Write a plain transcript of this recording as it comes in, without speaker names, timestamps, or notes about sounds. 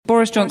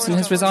Boris Johnson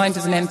has resigned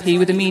as an MP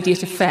with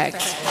immediate effect.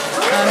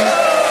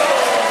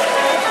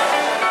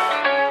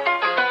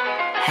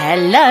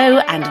 Hello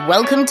and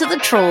welcome to The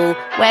Trawl,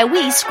 where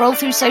we scroll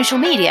through social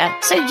media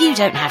so you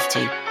don't have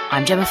to.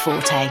 I'm Gemma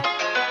Forte.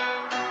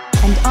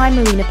 And I'm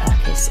Marina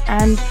Purkis,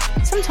 and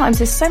sometimes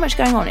there's so much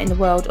going on in the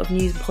world of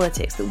news and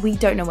politics that we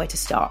don't know where to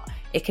start.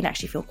 It can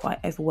actually feel quite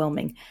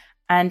overwhelming.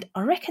 And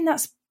I reckon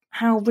that's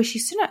how Rishi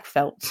Sunak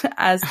felt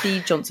as the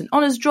Johnson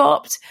honours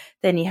dropped.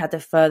 Then he had the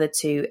further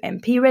two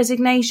MP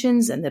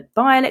resignations and the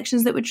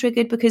by-elections that were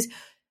triggered because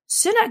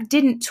Sunak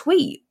didn't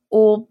tweet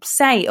or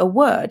say a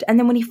word. And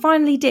then when he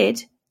finally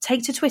did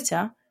take to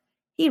Twitter,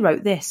 he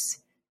wrote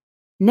this: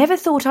 "Never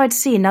thought I'd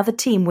see another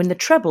team win the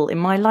treble in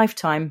my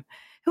lifetime.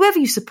 Whoever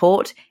you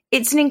support,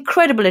 it's an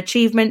incredible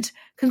achievement.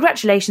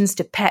 Congratulations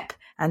to Pep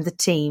and the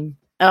team."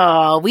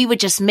 Oh, we were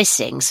just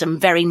missing some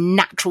very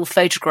natural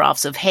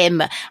photographs of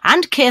him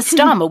and Keir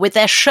Starmer with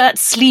their shirt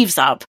sleeves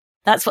up.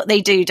 That's what they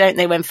do, don't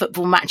they, when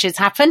football matches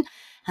happen?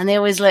 And they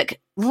always look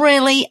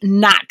really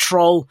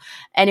natural.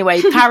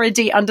 Anyway,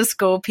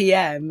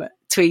 parody_PM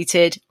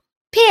tweeted,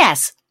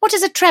 "PS, what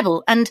is a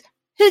treble and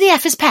who the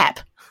F is Pep?"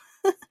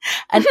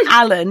 And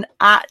Alan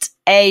at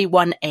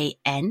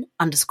A1AN_M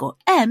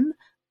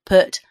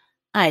put,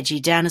 "I had you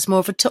down as more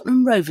of a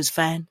Tottenham Rovers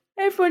fan."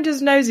 Everyone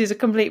just knows he's a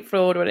complete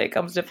fraud when it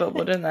comes to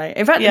football, don't they?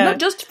 In fact, not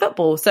just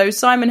football. So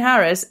Simon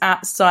Harris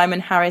at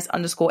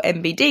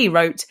SimonHarris_MBD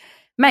wrote,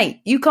 "Mate,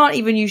 you can't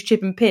even use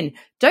chip and pin.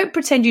 Don't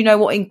pretend you know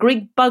what in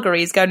Greek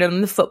buggery is going on in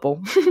the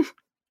football."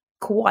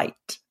 Quite.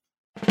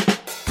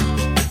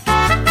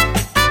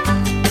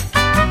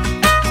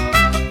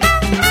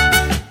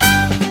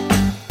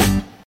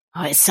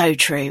 Oh, it's so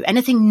true.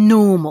 Anything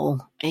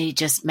normal, it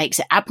just makes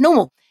it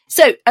abnormal.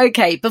 So,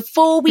 okay,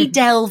 before we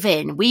delve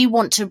in, we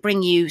want to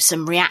bring you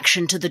some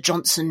reaction to the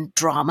Johnson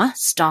drama,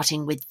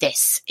 starting with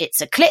this.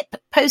 It's a clip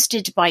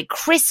posted by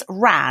Chris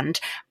Rand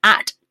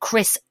at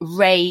Chris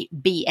Ray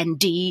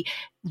BND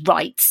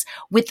writes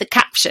with the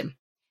caption,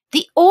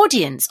 "The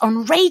audience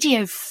on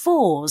Radio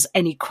 4's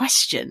Any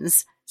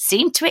Questions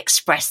seemed to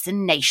express the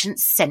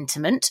nation's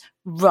sentiment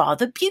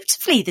rather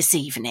beautifully this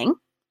evening."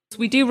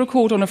 We do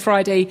record on a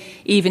Friday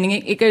evening.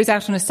 It goes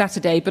out on a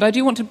Saturday, but I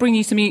do want to bring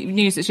you some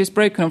news that's just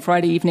broken on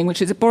Friday evening,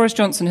 which is that Boris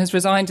Johnson has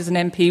resigned as an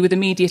MP with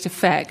immediate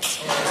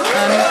effect.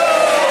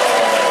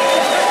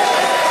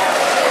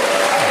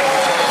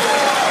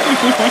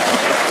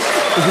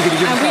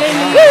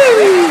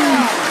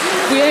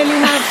 We only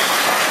have...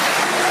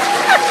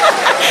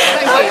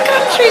 Our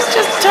country's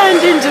just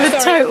turned into a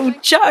total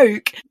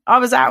joke. I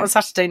was out on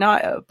Saturday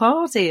night at a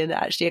party and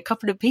actually a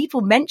couple of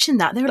people mentioned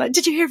that. They were like,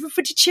 "Did you hear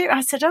everybody cheer?"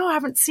 I said, "Oh, I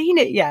haven't seen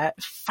it yet."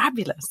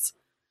 Fabulous.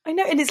 I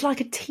know, and it's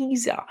like a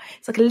teaser.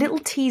 It's like a little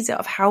teaser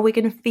of how we're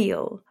going to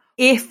feel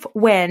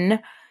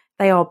when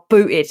they are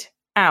booted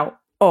out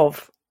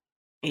of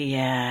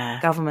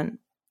government.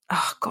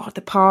 Oh, God,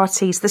 the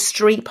parties, the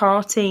street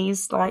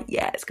parties. Like,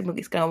 it's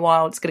going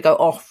wild. It's going to go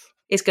off.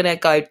 It's going to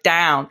go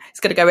down. It's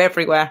going to go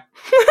everywhere.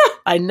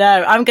 I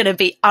know. I'm going to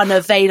be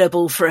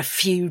unavailable for a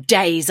few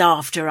days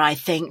after, I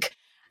think.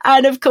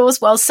 And of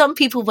course, while some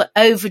people were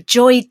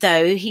overjoyed,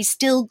 though, he's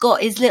still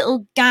got his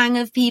little gang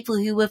of people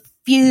who were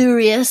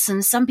furious,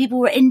 and some people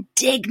were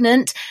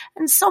indignant,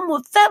 and some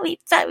were very,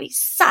 very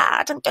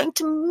sad and going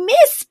to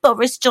miss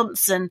Boris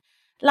Johnson,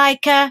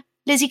 like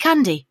Lizzie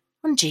Cundy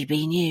on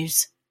GB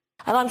News.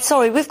 And I'm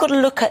sorry, we've got to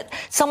look at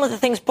some of the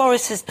things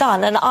Boris has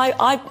done. And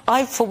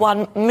I for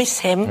one, miss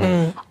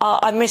him.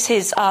 I miss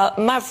his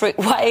maverick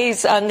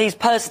ways and his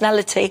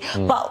personality.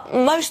 But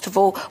most of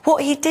all,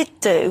 what he did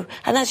do,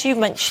 and as you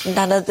mentioned,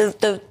 Anna,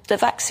 the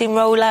vaccine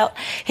rollout,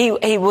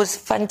 he was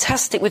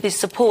fantastic with his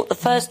support, the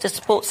first to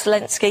support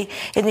Zelensky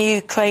in the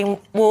Ukraine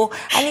war.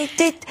 And he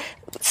did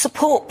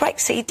support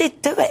Brexit. He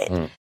did do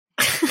it.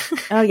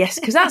 Oh, yes,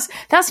 because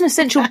that's an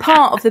essential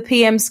part of the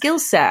PM skill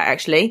set,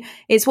 actually.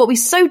 It's what we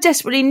so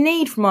desperately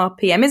need from our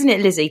PM, isn't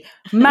it, Lizzie?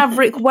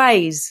 Maverick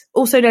ways,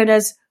 also known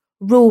as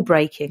rule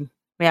breaking.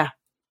 Yeah.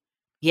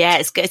 Yeah,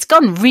 it's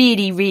gone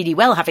really, really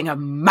well having a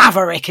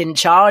maverick in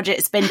charge.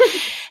 It's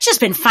just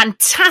been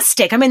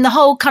fantastic. I mean, the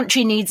whole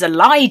country needs a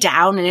lie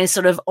down and is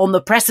sort of on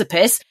the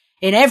precipice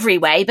in every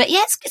way. But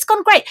yeah, it's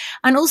gone great.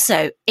 And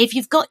also, if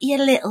you've got your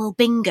little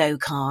bingo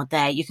card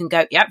there, you can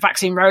go,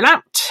 vaccine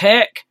rollout,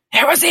 tick.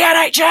 It was the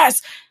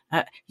NHS.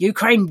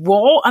 Ukraine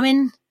war. I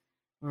mean,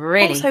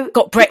 really. Also,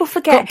 got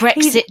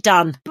Brexit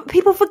done. But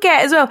people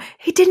forget as well,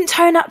 he didn't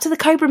turn up to the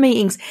Cobra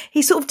meetings.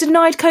 He sort of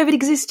denied COVID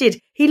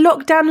existed. He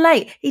locked down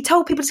late. He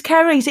told people to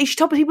carry on. He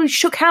told people he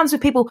shook hands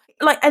with people.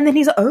 And then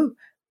he's like,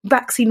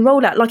 vaccine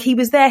rollout. Like he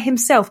was there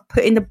himself,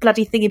 putting the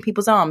bloody thing in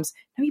people's arms.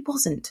 No, he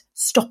wasn't.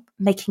 Stop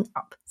making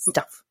up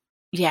stuff.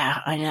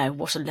 Yeah, I know.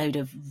 What a load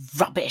of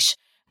rubbish.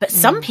 But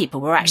some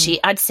people were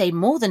actually, I'd say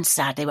more than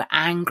sad. They were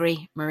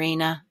angry,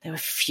 Marina. They were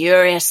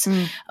furious.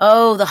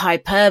 Oh, the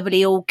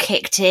hyperbole all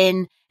kicked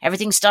in.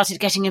 Everything started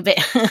getting a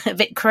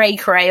bit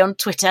cray-cray on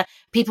Twitter.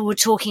 People were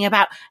talking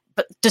about,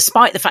 but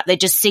despite the fact they'd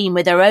just seen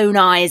with their own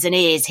eyes and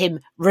ears him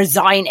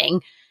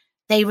resigning,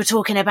 they were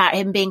talking about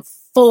him being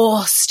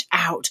forced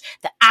out,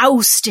 the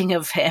ousting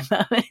of him.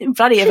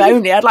 Bloody if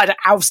only I'd like to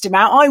oust him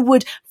out. I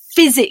would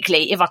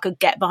physically, if I could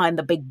get behind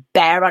the big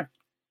bear, I'd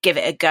give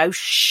it a go,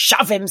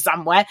 shove him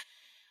somewhere.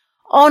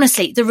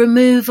 Honestly, the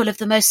removal of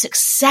the most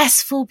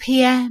successful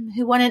PM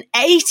who won an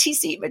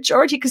 80-seat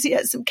majority because he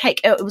had some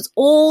cake. It was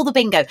all the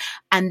bingo.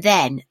 And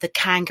then the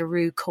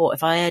kangaroo court.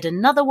 If I heard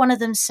another one of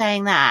them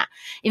saying that.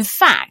 In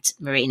fact,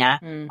 Marina,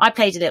 I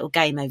played a little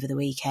game over the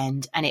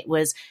weekend and it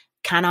was,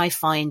 can I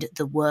find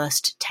the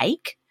worst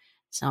take?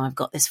 So I've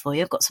got this for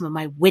you. I've got some of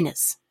my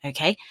winners.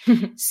 Okay.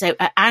 So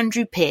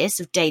Andrew Pearce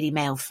of Daily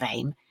Mail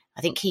fame,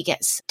 I think he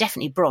gets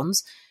definitely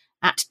bronze,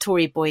 at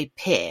Tory Boy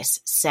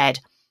Pearce, said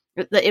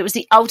that it was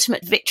the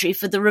ultimate victory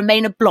for the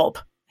Remainer Blob,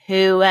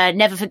 who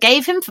never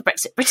forgave him for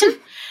Brexit Britain.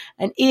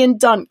 And Ian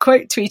Dunt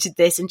quote tweeted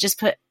this and just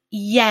put,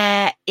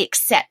 yeah,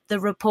 except the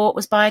report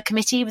was by a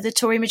committee with a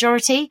Tory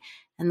majority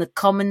and the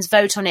Commons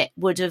vote on it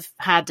would have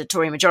had a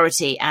Tory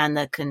majority and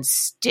the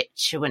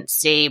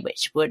constituency,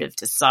 which would have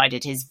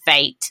decided his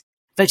fate,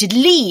 voted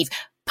leave.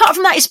 Apart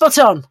from that, he's spot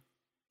on.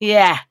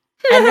 Yeah.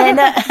 And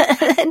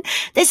then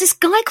there's this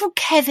guy called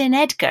Kevin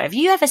Edgar. Have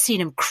you ever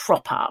seen him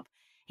crop up?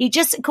 He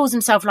just calls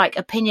himself like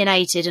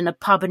opinionated and a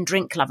pub and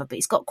drink lover, but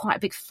he's got quite a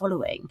big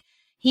following.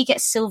 He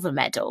gets silver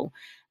medal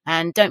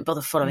and don't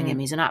bother following him.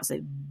 He's an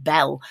absolute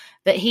bell.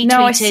 But he tweeted...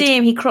 I see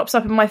him. He crops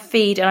up in my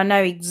feed and I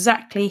know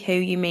exactly who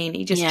you mean.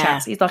 He just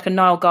chats. He's like a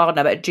Niall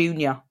Gardner, but a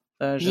junior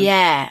version.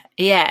 Yeah.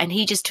 And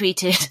he just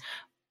tweeted,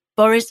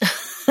 Boris...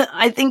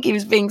 I think he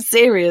was being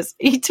serious.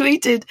 He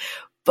tweeted,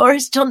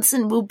 Boris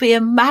Johnson will be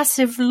a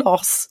massive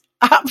loss.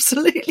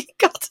 Absolutely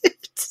gutted.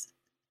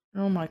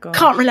 Oh my God.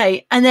 Can't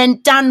relate. And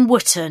then Dan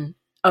Wootton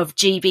of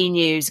GB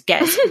News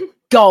gets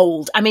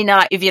gold. I mean,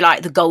 if you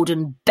like, the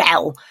golden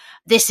bell.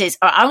 This is,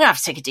 I'm going to have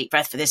to take a deep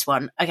breath for this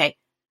one. Okay.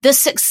 The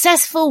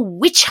successful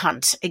witch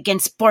hunt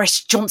against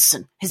Boris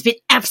Johnson has been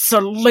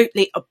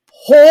absolutely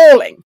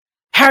appalling.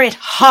 Harriet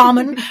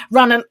Harman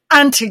ran an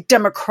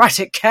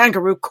anti-democratic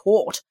kangaroo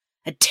court.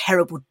 A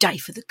terrible day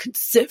for the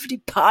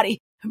Conservative Party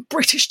and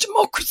British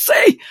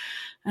democracy.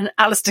 And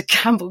Alistair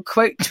Campbell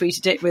quote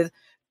tweeted it with,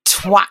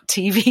 twat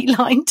TV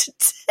line to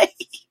take.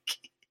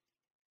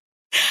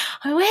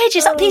 We're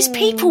just these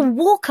people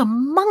walk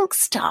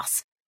amongst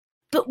us.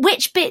 But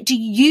which bit do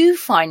you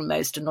find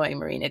most annoying,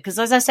 Marina? Because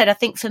as I said, I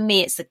think for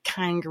me it's the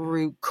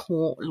kangaroo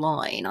court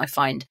line I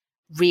find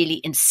really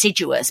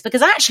insidious.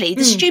 Because actually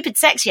the stupid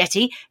sex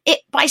yeti,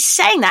 by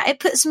saying that, it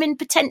puts them in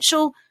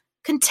potential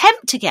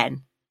contempt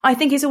again. I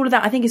think it's all of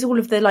that. I think it's all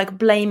of the like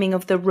blaming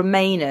of the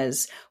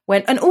Remainers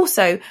and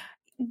also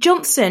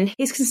Johnson,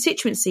 his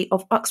constituency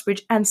of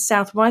Uxbridge and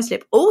South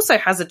Ruislip also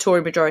has a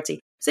Tory majority.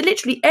 So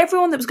literally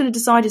everyone that was going to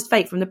decide his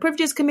fate, from the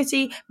Privileges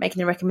Committee,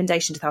 making a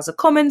recommendation to the House of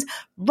Commons,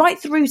 right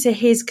through to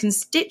his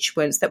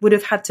constituents that would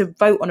have had to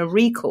vote on a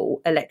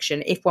recall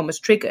election if one was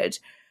triggered,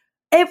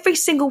 every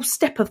single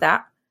step of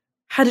that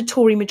had a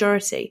Tory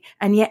majority.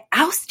 And yet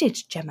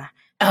ousted, Gemma.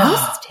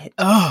 Ousted.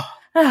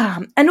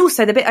 And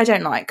also the bit I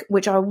don't like,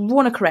 which I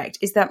want to correct,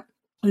 is that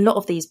a lot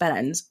of these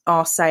bellends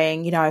are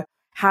saying, you know,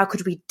 how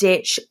could we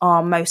ditch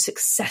our most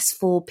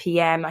successful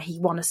PM? He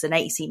won us an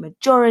 80-seat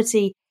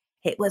majority.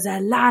 It was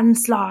a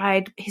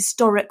landslide,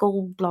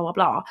 historical, blah, blah,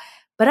 blah.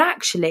 But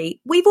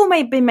actually, we've all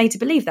been made to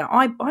believe that.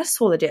 I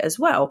swallowed it as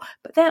well.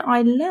 But then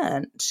I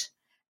learnt,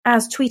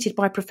 as tweeted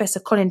by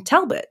Professor Colin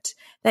Talbot,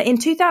 that in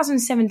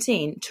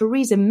 2017,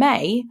 Theresa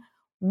May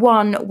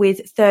won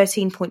with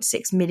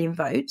 13.6 million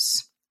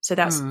votes. So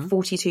that's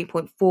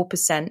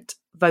 42.4%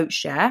 vote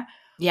share.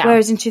 Yeah.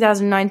 Whereas in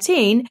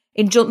 2019,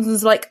 in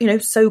Johnson's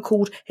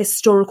so-called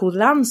historical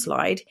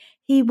landslide,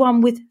 he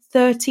won with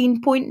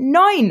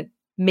 13.9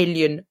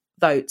 million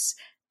votes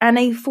and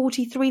a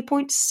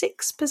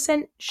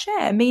 43.6%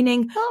 share,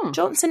 meaning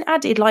Johnson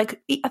added I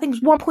think it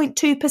was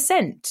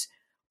 1.2%.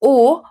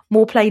 Or,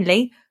 more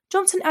plainly,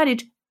 Johnson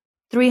added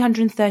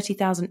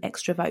 330,000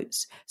 extra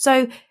votes.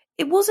 So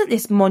it wasn't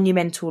this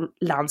monumental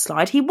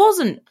landslide. He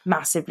wasn't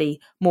massively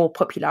more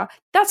popular.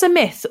 That's a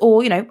myth,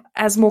 or,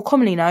 as more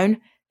commonly known,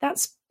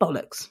 that's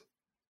bollocks.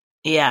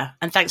 Yeah,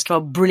 and thanks to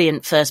our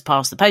brilliant first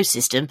past the post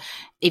system,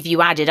 if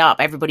you added up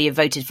everybody who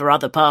voted for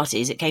other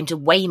parties, it came to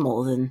way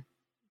more than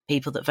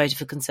people that voted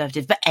for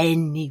Conservative. But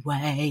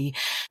anyway,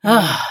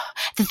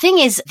 the thing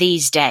is,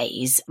 these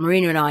days,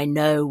 Marina and I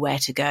know where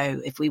to go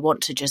if we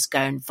want to just go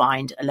and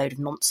find a load of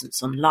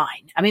nonsense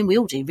online. I mean, we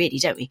all do, really,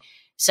 don't we?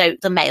 So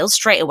the Mail,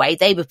 straight away,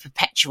 they were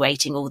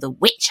perpetuating all the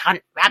witch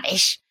hunt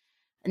rubbish.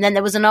 And then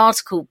there was an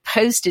article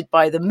posted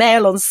by the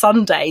Mail on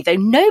Sunday, though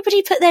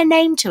nobody put their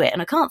name to it,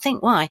 and I can't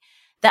think why,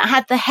 that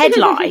had the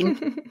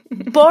headline,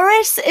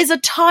 Boris is a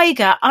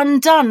tiger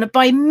undone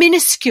by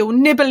minuscule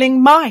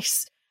nibbling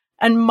mice.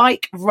 And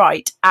Mike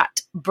Wright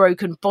at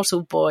Broken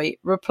Bottle Boy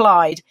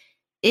replied,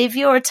 if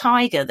you're a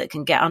tiger that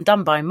can get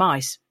undone by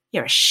mice,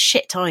 you're a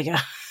shit tiger.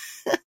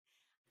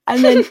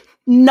 And then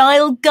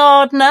Niall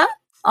Gardner,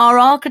 our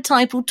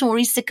archetypal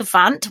Tory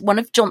sycophant, one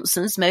of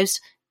Johnson's most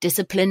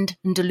disciplined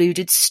and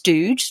deluded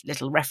stooge,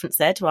 little reference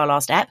there to our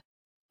last ep,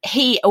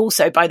 he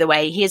also, by the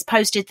way, he has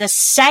posted the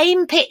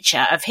same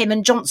picture of him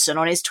and Johnson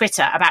on his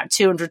Twitter about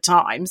 200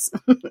 times.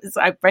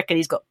 So I reckon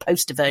he's got a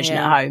poster version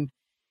at home.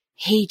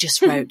 He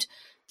just wrote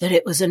that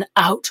it was an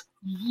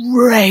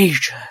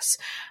outrageous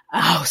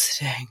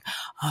ousting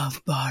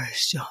of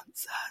Boris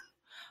Johnson.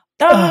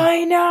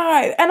 I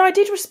know. And I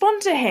did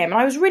respond to him.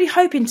 I was really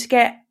hoping to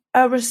get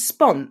a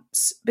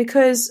response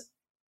because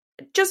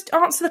just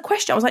answer the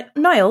question. I was like,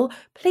 Niall,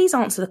 please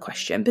answer the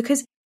question,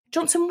 because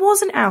Johnson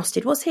wasn't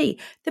ousted, was he?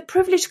 The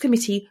Privilege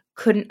Committee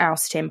couldn't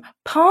oust him.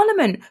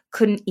 Parliament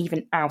couldn't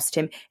even oust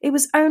him. It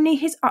was only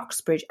his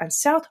Uxbridge and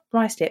South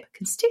Ruislip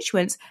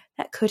constituents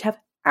that could have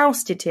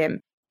ousted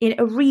him in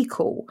a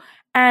recall.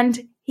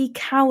 And he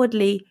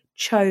cowardly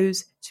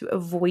chose to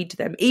avoid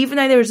them, even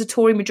though there is a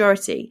Tory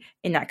majority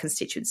in that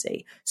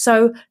constituency.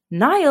 So,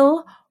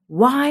 Niall,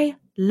 why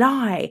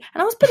lie?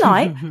 And I was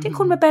polite, didn't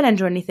call him a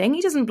bellend or anything.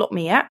 He doesn't block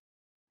me yet.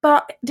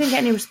 But didn't get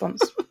any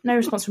response. No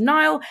response from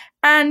Niall.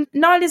 And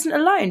Niall isn't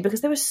alone,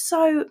 because there were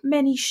so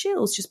many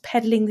shills just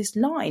peddling this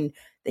line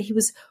that he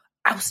was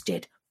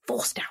ousted,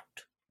 forced out.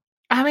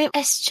 I mean,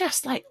 it's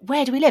just like,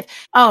 where do we live?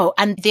 Oh,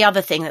 and the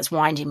other thing that's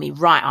winding me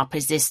right up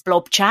is this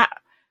blob chat.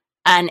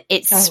 And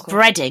it's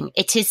spreading. God.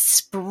 It is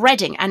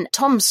spreading. And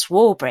Tom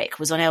Swarbrick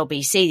was on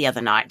LBC the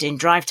other night doing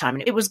drive time,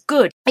 and it was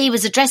good. He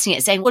was addressing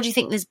it, saying, what do you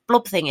think this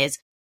blob thing is?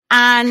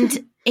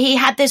 And he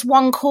had this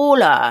one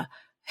caller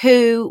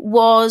who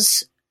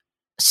was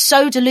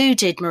so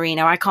deluded,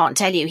 Marina, I can't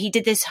tell you. He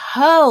did this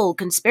whole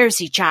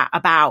conspiracy chat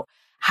about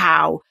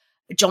how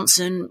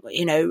Johnson,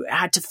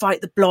 had to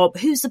fight the blob.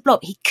 Who's the blob?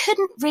 He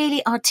couldn't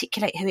really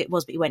articulate who it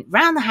was, but he went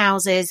round the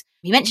houses.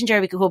 He mentioned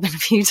Jeremy Corbyn a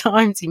few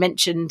times. He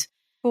mentioned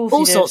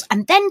all sorts.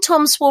 And then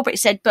Tom Swarbrick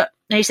said,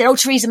 he said,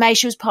 Theresa May,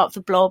 she was part of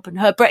the blob, and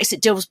her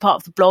Brexit deal was part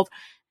of the blob.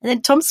 And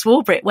then Tom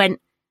Swarbrick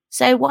went,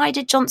 so why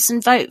did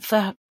Johnson vote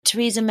for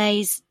Theresa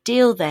May's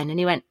deal then? And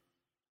he went,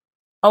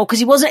 because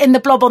he wasn't in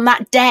the blob on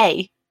that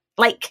day.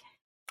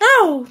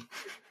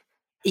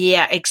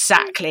 Yeah,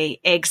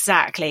 exactly.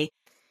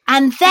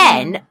 And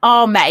then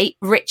our mate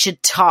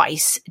Richard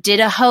Tice did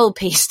a whole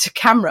piece to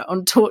camera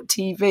on Talk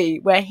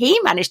TV where he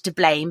managed to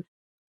blame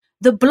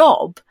the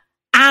blob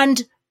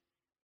and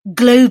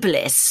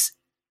globalists.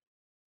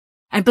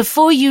 And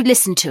before you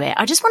listen to it,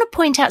 I just want to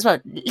point out as well,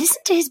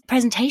 listen to his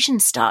presentation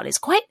style. It's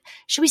quite,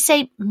 should we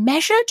say,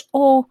 measured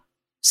or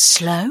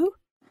slow?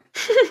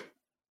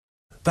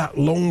 That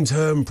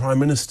long-term Prime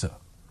Minister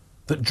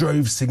that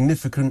drove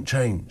significant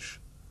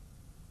change.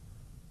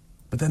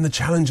 But then the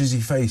challenges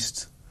he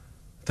faced,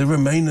 the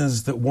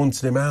Remainers that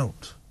wanted him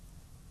out.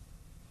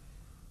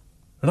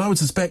 And I would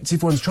suspect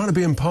if one's trying to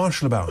be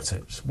impartial about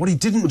it, what he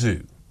didn't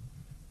do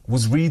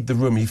was read the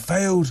room. He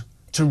failed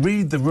to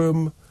read the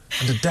room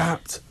and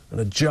adapt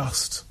and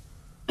adjust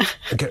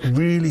and get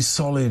really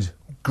solid,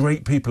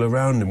 great people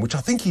around him, which I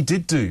think he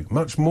did do,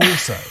 much more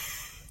so,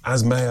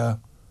 as Mayor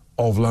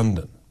of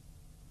London.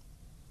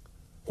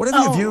 Whatever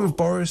your view of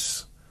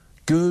Boris,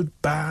 good,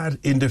 bad,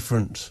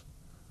 indifferent,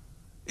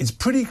 it's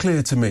pretty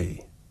clear to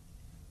me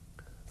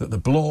that the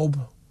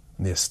blob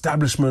and the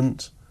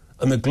establishment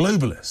and the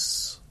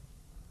globalists,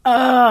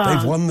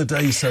 they've won the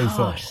day so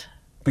far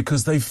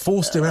because they've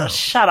forced him out.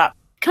 Shut up.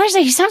 Can I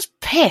say, he sounds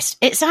pissed.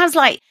 It sounds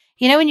like,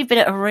 when you've been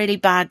at a really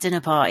bad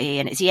dinner party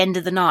and it's the end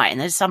of the night and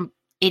there's some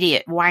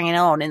idiot wanging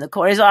on in the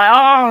corner. He's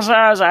like,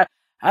 so.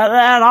 And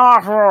then,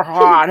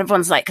 and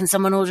everyone's like, can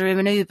someone order him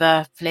an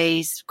Uber,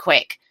 please?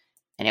 Quick.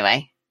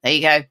 Anyway, there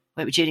you go.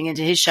 Won't be tuning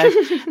into his show.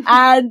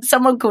 And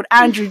someone called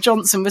Andrew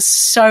Johnson was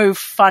so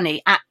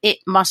funny. At It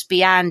Must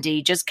Be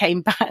Andy just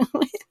came back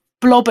with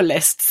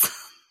blobberlists.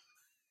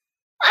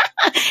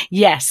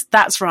 Yes,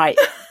 that's right.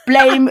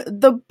 Blame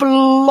the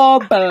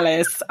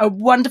blobberlists. A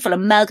wonderful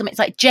amalgam. It's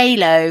like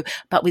J-Lo,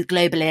 but with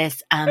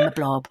globalists and the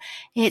blob.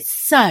 It's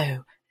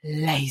so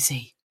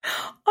lazy.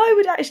 I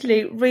would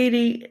actually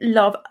really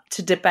love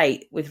to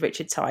debate with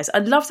Richard Tice.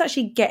 I'd love to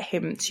actually get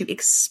him to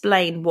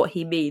explain what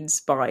he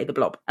means by the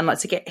blob, and like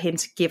to get him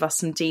to give us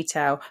some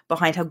detail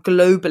behind how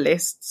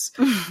globalists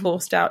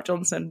forced out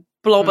Johnson.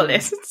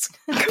 Blobberists.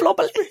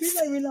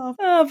 Blobberists. Made me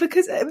laugh.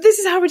 Because this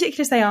is how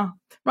ridiculous they are,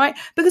 right?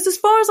 Because as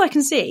far as I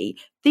can see,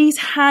 these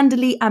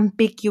handily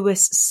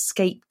ambiguous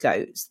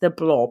scapegoats, the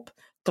blob,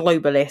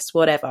 globalists,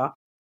 whatever,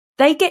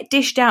 they get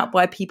dished out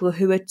by people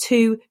who are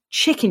too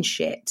chicken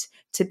shit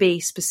to be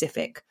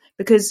specific,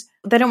 because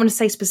they don't want to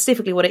say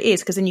specifically what it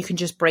is, because then you can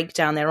just break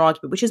down their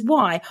argument, which is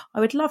why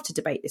I would love to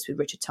debate this with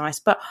Richard Tice.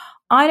 But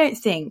I don't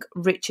think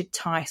Richard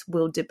Tice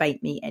will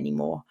debate me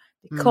anymore,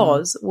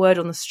 because word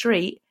on the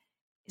street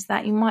is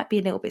that you might be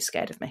a little bit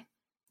scared of me.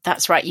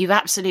 That's right. You've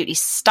absolutely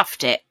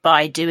stuffed it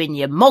by doing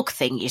your mog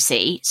thing, you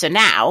see. So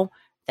now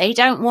they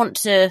don't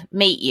want to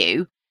meet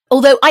you.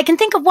 Although I can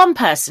think of one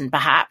person,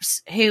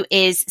 perhaps, who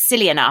is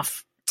silly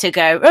enough to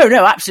go, oh,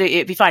 no, absolutely,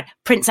 it'd be fine.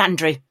 Prince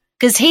Andrew.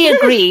 Because he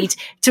agreed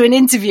to an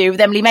interview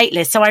with Emily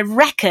Maitlis. So I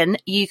reckon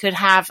you could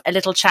have a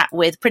little chat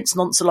with Prince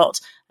Lancelot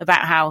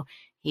about how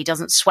he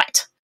doesn't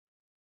sweat.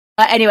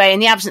 Anyway,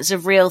 in the absence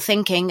of real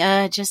thinking,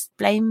 just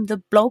blame the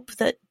blob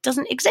that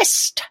doesn't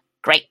exist.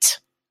 Great.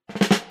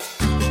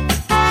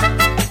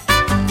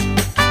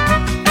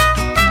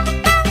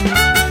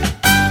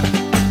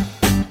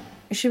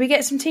 Should we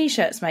get some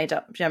T-shirts made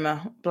up,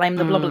 Gemma? Blame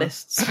the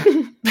Blobbalists.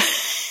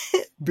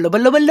 Blubber,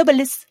 lubber,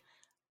 lubberless.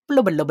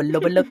 Blubber, lubber,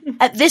 lubber, lub.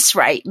 At this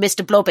rate,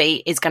 Mr.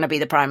 Blobby is going to be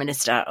the Prime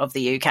Minister of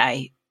the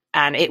UK.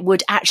 And it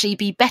would actually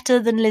be better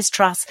than Liz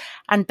Truss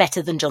and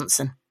better than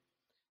Johnson.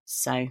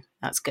 So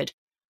that's good.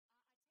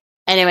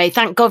 Anyway,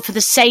 thank God for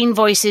the sane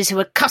voices who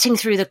are cutting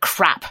through the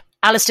crap.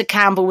 Alistair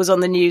Campbell was on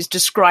the news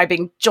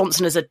describing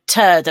Johnson as a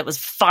turd that was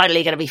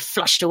finally going to be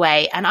flushed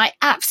away. And I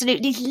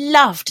absolutely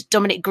loved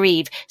Dominic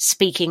Grieve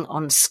speaking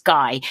on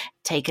Sky.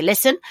 Take a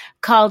listen.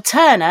 Carl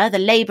Turner, the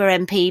Labour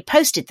MP,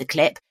 posted the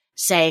clip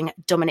saying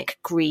Dominic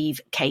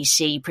Grieve,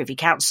 KC, Privy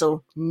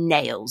Council,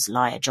 nails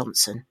Liar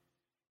Johnson.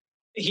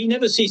 He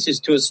never ceases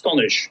to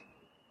astonish,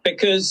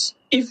 because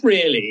if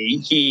really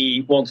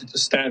he wanted to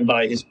stand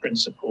by his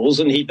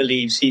principles and he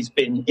believes he's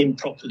been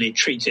improperly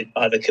treated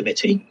by the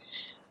committee,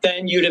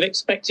 then you'd have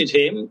expected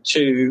him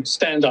to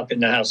stand up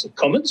in the House of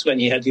Commons when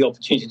he had the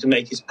opportunity to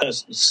make his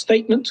personal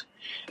statement,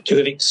 to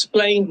have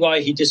explained why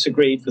he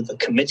disagreed with the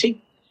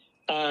committee,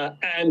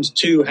 and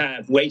to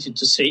have waited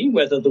to see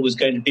whether there was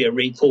going to be a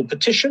recall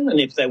petition, and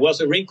if there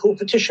was a recall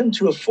petition,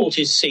 to have fought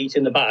his seat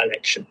in the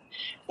by-election.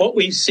 What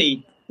we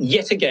see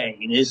yet again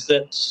is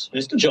that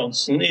Mr.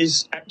 Johnson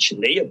is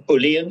actually a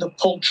bully and a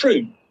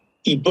poltroon.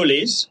 He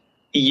bullies,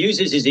 he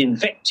uses his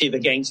invective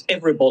against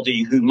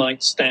everybody who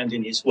might stand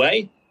in his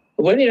way.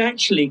 But when it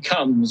actually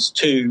comes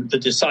to the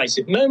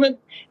decisive moment,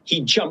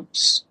 he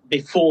jumps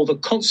before the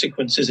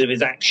consequences of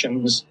his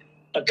actions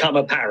become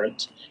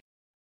apparent.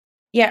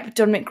 Yeah,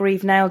 Dominic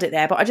Grieve nailed it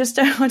there, but I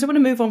don't want to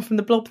move on from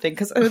the blob thing,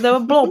 because there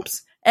were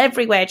blobs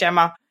everywhere,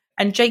 Gemma.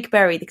 And Jake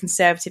Berry, the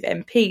Conservative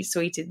MP,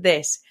 tweeted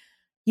this.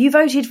 You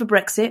voted for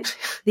Brexit,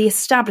 the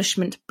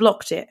establishment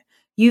blocked it.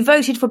 You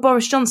voted for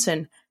Boris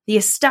Johnson, the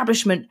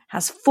establishment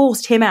has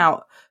forced him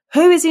out.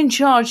 Who is in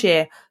charge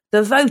here?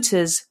 The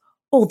voters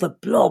or the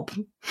blob?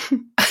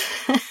 The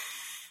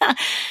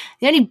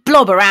only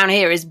blob around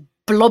here is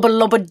Blobber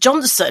Lobber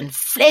Johnson.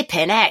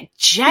 Flipping heck,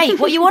 Jake,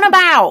 what you on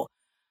about?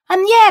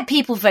 And yeah,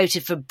 people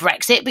voted for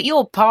Brexit, but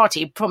your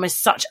party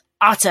promised such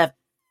utter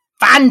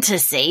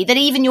fantasy that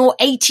even your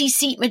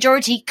 80-seat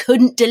majority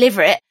couldn't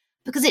deliver it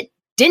because it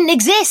didn't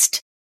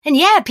exist. And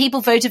yeah,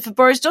 people voted for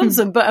Boris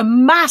Johnson, but a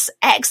mass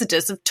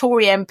exodus of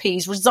Tory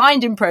MPs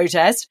resigned in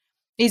protest.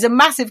 He's a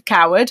massive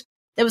coward.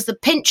 There was the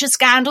Pincher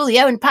scandal, the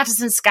Owen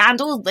Paterson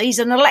scandal. He's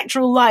an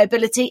electoral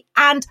liability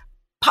and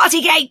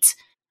Partygate.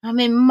 I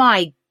mean,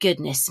 my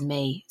goodness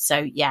me. So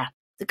yeah,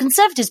 the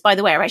Conservatives, by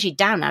the way, are actually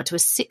down now to a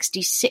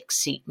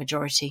 66-seat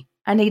majority.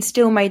 And he'd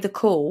still made the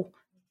call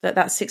that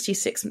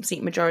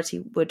 66-seat majority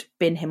would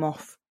bin him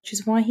off, which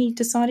is why he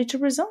decided to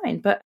resign.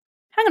 But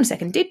hang on a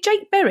second, did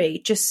Jake Berry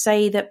just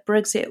say that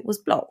Brexit was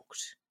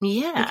blocked?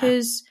 Yeah.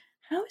 Because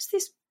how is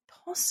this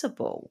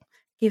possible,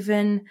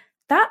 given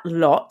that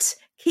lot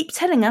keep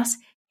telling us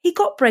he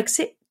got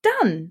Brexit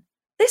done?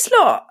 This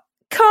lot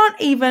can't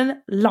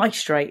even lie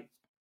straight.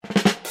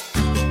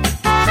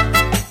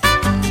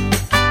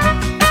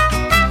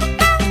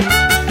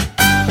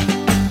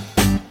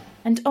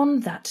 And on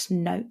that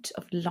note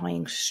of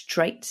lying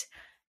straight,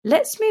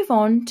 let's move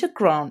on to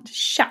Grant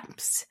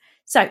Shapps.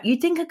 So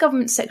you'd think a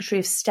government secretary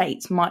of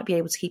state might be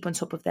able to keep on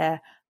top of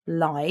their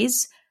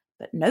lies,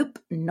 but nope,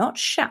 not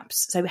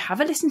Shapps. So have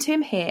a listen to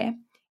him here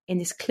in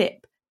this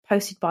clip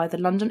posted by the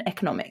London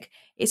Economic.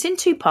 It's in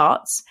two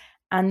parts,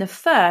 and the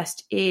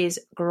first is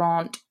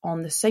Grant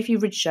on the Sophie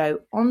Ridge Show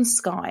on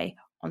Sky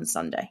on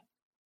Sunday.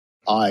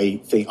 I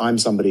think I'm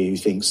somebody who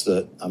thinks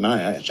that,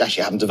 I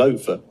actually happened to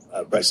vote for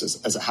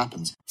Brexit as it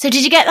happens. So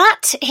did you get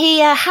that? He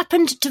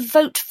happened to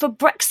vote for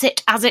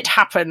Brexit as it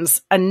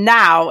happens. And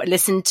now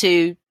listen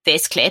to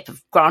this clip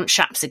of Grant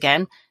Shapps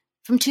again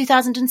from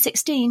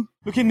 2016.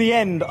 Look, in the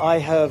end, I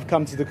have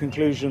come to the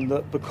conclusion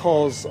that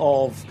because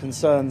of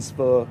concerns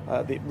for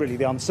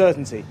the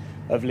uncertainty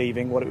of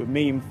leaving, what it would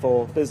mean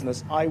for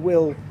business, I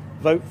will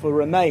vote for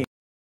Remain.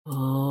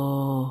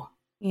 Oh.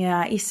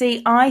 Yeah, you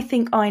see, I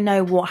think I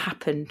know what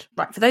happened.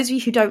 Right, for those of you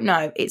who don't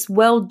know, it's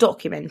well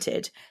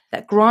documented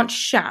that Grant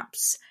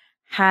Shapps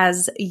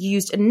has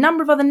used a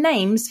number of other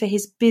names for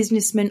his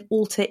businessman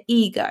alter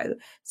ego.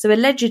 So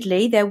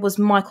allegedly there was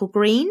Michael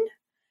Green,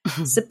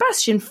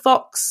 Sebastian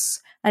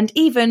Fox, and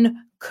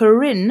even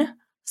Corinne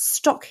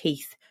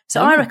Stockheath.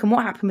 So I reckon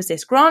what happened was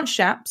this. Grant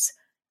Shapps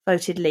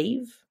voted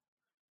Leave.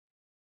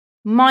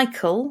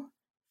 Michael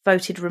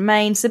voted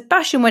Remain.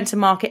 Sebastian went to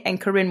market and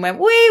Corinne went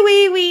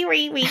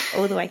wee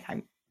all the way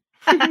home.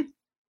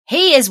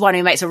 He is one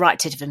who makes a right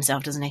tit of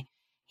himself, doesn't he?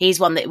 He's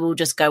one that will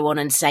just go on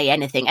and say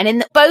anything. And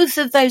in both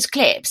of those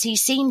clips, he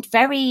seemed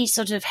very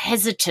sort of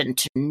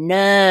hesitant,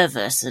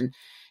 nervous, and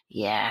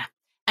yeah.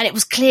 And it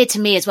was clear to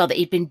me as well that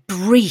he'd been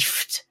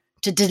briefed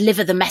to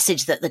deliver the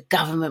message that the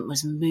government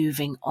was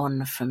moving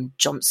on from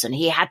Johnson.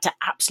 He had to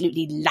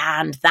absolutely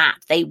land that.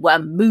 They were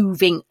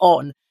moving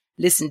on.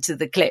 Listen to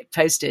the clip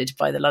posted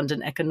by the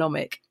London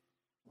Economic.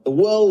 The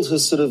world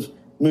has sort of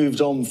moved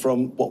on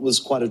from what was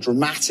quite a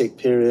dramatic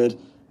period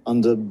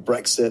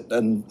Brexit,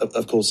 and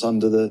of course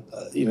under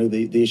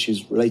the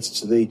issues related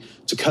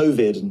to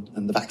COVID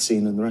and the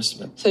vaccine and the rest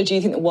of it. So do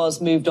you think the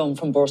world's moved on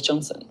from Boris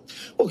Johnson?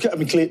 Well, I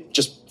mean,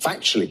 just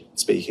factually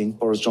speaking,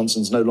 Boris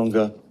Johnson's no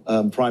longer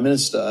Prime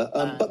Minister,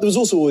 but there was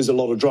also always a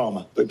lot of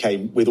drama that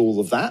came with all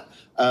of that.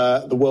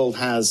 The world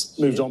has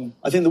moved on.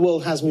 I think the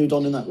world has moved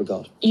on in that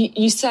regard.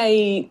 You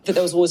say that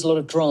there was always a lot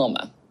of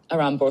drama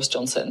around Boris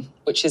Johnson,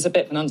 which is a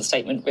bit of an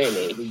understatement,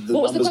 really.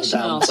 What was the question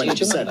I asked you?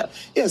 Do you remember?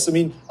 Yes, I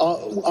mean,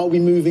 are we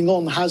moving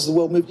on? Has the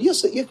world moved?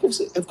 Yes,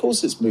 of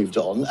course it's moved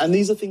on. And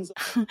these are things...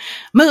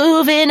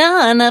 Moving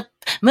on up,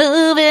 and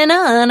moving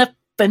on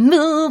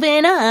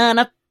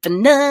up,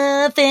 and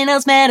nothing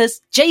else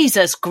matters.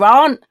 Jesus,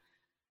 Grant. Do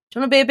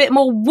you want to be a bit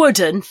more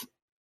wooden?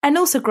 And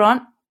also,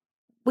 Grant,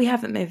 we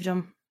haven't moved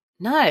on.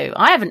 No,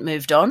 I haven't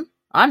moved on.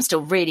 I'm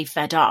still really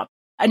fed up.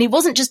 And he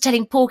wasn't just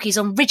telling porkies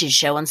on Ridge's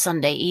show on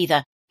Sunday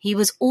either. He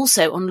was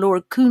also on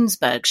Laura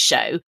Kuenssberg's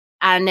show,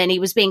 and then he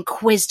was being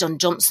quizzed on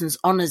Johnson's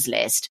honours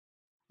list,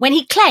 when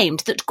he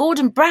claimed that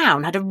Gordon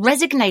Brown had a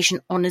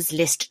resignation honours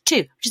list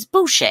too, which is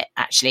bullshit,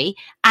 actually.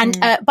 And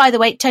by the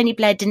way, Tony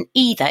Blair didn't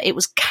either. It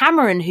was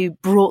Cameron who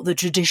brought the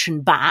tradition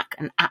back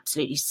and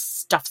absolutely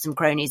stuffed some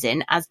cronies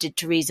in, as did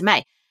Theresa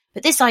May.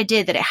 But this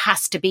idea that it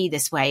has to be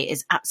this way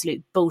is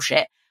absolute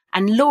bullshit.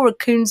 And Laura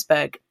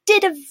Kuenssberg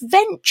did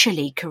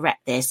eventually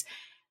correct this.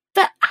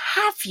 But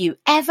have you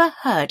ever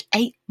heard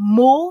a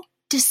more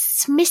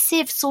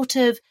dismissive sort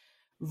of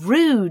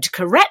rude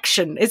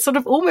correction? It's sort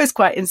of almost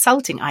quite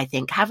insulting, I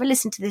think. Have a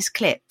listen to this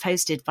clip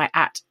posted by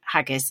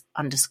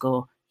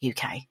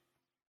 @Haggis_UK.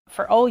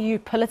 For all you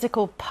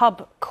political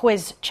pub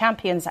quiz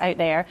champions out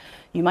there,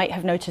 you might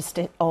have noticed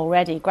it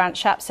already. Grant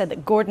Shapps said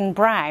that Gordon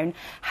Brown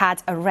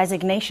had a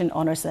resignation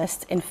honours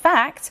list. In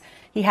fact,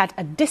 he had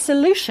a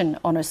dissolution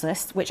honours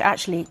list, which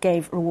actually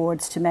gave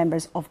rewards to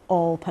members of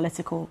all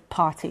political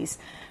parties.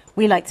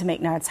 We like to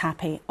make nerds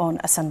happy on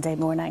a Sunday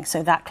morning,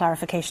 so that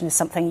clarification is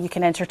something you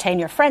can entertain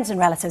your friends and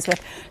relatives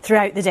with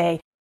throughout the day.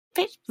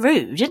 Bit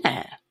rude, isn't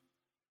it?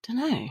 Don't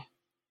know.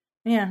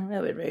 Yeah, a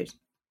little bit rude.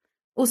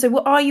 Also,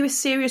 are you a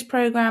serious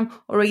programme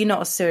or are you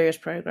not a serious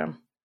programme?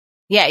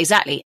 Yeah,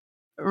 exactly.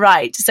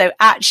 Right, so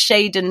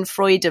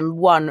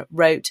 @Shaden1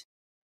 wrote,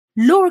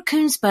 Laura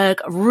Kuenssberg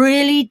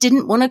really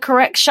didn't want to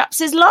correct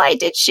Shapps' lie,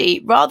 did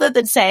she? Rather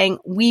than saying,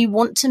 we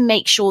want to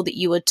make sure that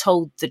you are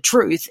told the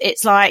truth,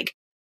 it's like,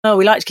 oh,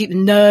 we like to keep the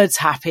nerds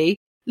happy.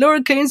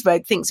 Laura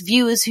Kuenssberg thinks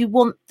viewers who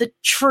want the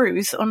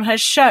truth on her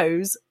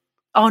shows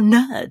are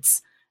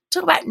nerds.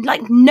 Talk about,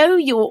 know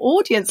your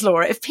audience,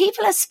 Laura. If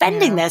people are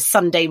spending their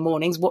Sunday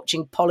mornings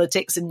watching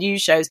politics and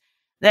news shows,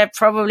 they're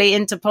probably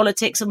into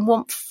politics and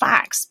want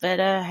facts. But,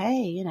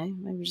 hey,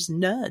 maybe just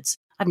nerds.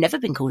 I've never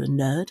been called a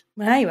nerd.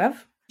 Well, you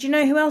have. Do you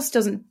know who else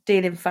doesn't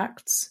deal in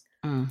facts?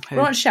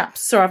 Grant Shapps.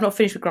 Sorry, I've not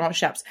finished with Grant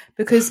Shapps.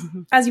 Because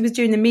as he was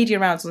doing the media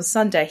rounds on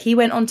Sunday, he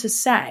went on to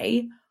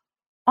say,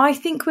 I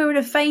think we're in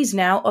a phase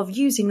now of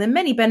using the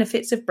many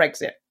benefits of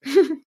Brexit.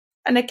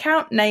 An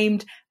account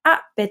named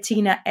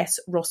 @Bettina S.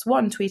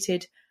 Ross1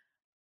 tweeted,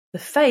 the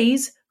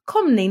phase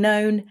commonly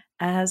known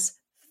as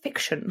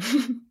fiction.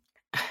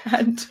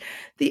 And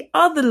the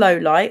other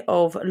lowlight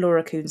of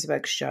Laura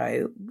Kuenssberg's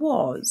show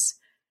was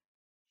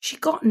she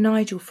got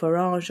Nigel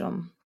Farage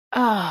on.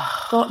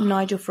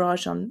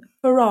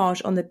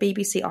 Farage on the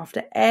BBC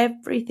after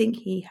everything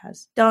he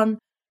has done.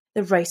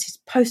 The racist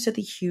poster,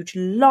 the huge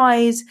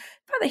lies, the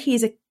fact that he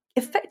is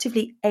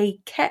effectively a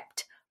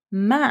kept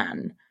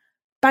man,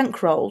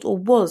 bankrolled, or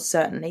was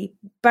certainly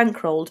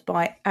bankrolled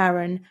by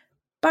Aaron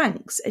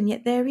Banks, and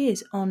yet there he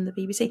is on the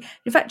BBC.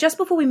 In fact, just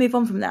before we move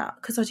on from that,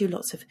 because I do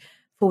lots of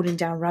falling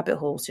down rabbit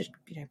holes to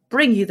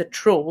bring you the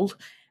trawl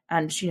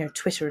and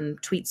Twitter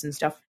and tweets and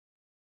stuff,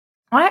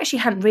 I actually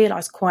hadn't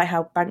realised quite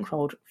how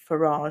bankrolled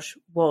Farage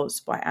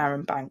was by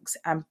Aaron Banks,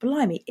 and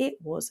blimey, it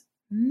was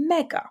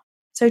mega.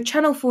 So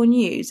Channel 4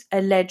 News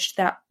alleged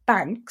that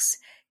Banks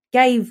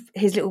gave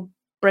his little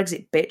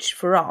Brexit bitch,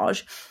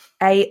 Farage,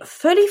 a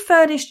fully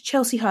furnished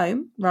Chelsea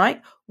home,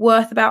 right,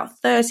 worth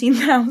about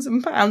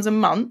 £13,000 a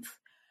month,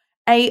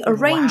 a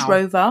Range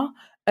Rover,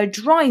 a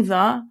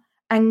driver,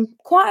 and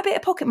quite a bit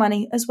of pocket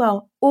money as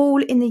well,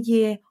 all in the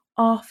year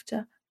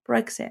after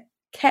Brexit.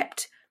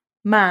 Kept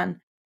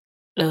man.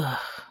 Ugh.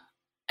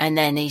 And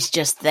then he's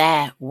just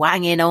there,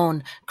 wanging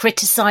on,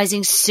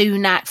 criticising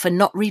Sunak for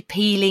not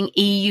repealing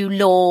EU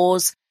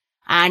laws.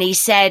 And he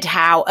said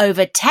how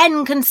over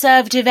 10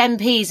 Conservative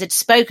MPs had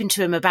spoken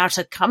to him about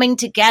a coming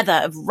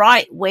together of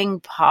right-wing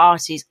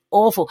parties.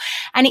 Awful.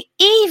 And he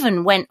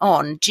even went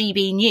on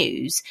GB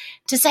News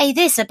to say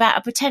this about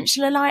a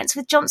potential alliance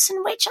with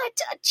Johnson, which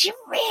do you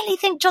really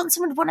think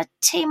Johnson would want to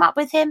team up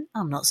with him?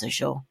 I'm not so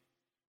sure.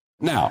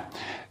 Now,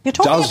 you're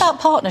talking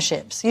about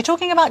partnerships. You're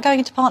talking about going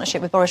into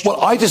partnership with Boris Johnson.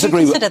 Well, I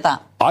disagree. Consider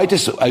that. I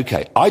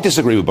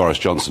disagree with Boris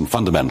Johnson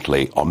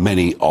fundamentally on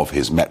many of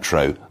his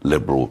metro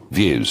liberal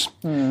views.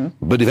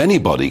 But if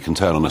anybody can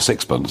turn on a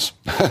sixpence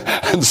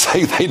and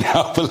say they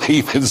now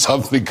believe in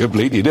something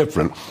completely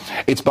different,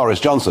 it's Boris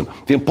Johnson.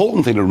 The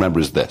important thing to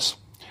remember is this.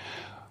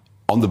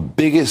 on the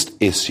biggest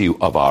issue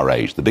of our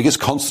age, the biggest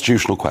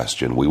constitutional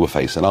question we will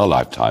face in our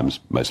lifetimes,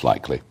 most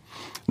likely,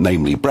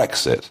 namely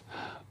Brexit,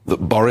 that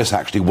Boris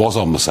actually was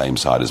on the same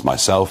side as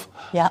myself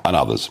and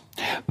others.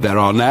 There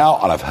are now,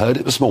 and I've heard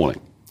it this morning,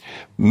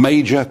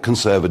 major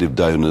Conservative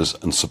donors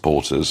and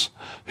supporters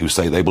who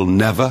say they will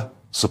never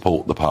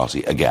support the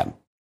party again.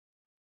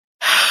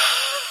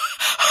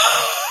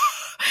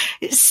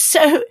 It's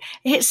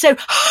so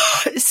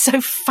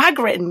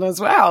fag-written as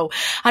well.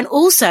 And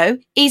also,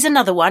 he's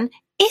another one,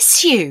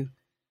 issue.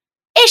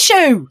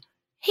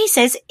 He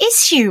says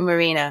issue,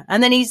 Marina.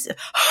 And then he's...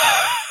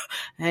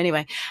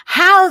 Anyway,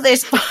 how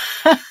this...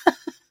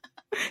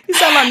 You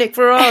sound like Nick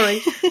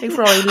Ferrari. Nick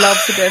Ferrari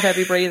loves a bit of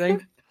heavy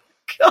breathing.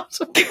 God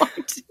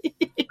almighty.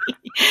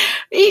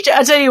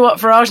 I tell you what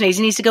Farage needs.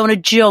 He needs to go on a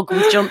jog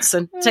with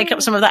Johnson. Take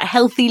up some of that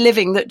healthy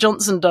living that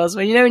Johnson does.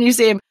 When you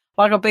see him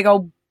like a big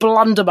old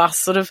blunderbuss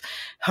sort of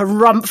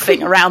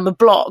harumphing around the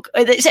block.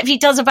 Except he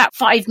does about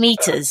 5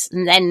 metres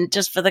and then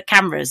just for the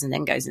cameras and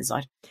then goes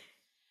inside.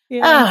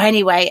 Yeah. Oh,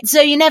 anyway,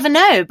 so you never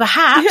know.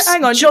 Perhaps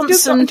hang on,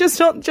 Johnson... Just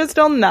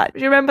on that.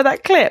 Do you remember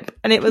that clip?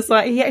 And it was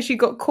like he actually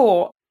got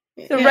caught.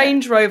 The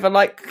Range Rover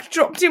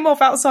dropped him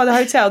off outside the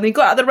hotel and he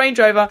got out of the Range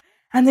Rover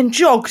and then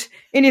jogged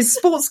in his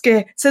sports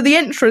gear to the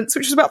entrance,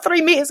 which was about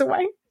 3 metres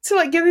away,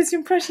 to give this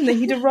impression that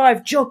he'd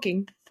arrived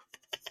jogging.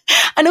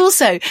 And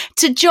also,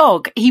 to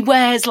jog, he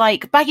wears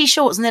baggy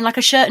shorts and then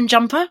a shirt and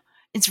jumper.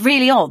 It's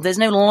really odd. There's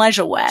no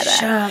leisure wear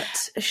there.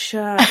 A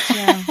shirt,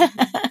 yeah.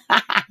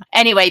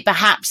 Anyway,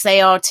 perhaps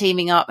they are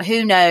teaming up.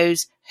 Who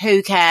knows?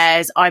 Who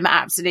cares? I'm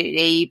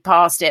absolutely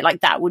past it.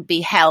 That would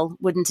be hell,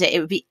 wouldn't it?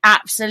 It would be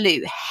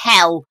absolute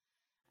hell.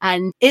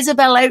 And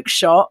Isabel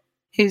Oakeshott,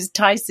 who's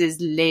Tice's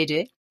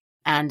lady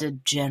and a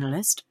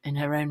journalist in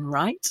her own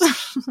right,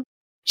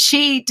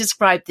 she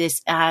described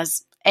this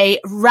as a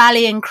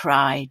rallying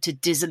cry to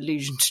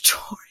disillusioned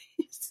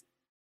Tories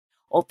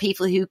or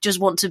people who just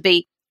want to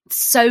be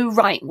so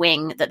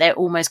right-wing that they're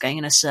almost going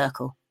in a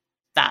circle.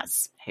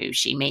 That's who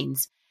she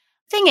means.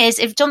 Thing is,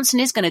 if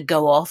Johnson is going to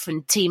go off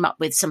and team up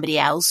with somebody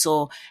else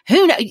or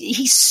who knows,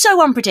 he's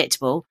so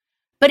unpredictable,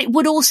 but it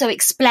would also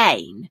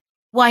explain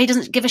why he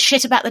doesn't give a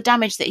shit about the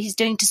damage that he's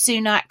doing to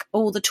Sunak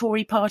or the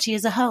Tory party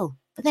as a whole.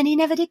 But then he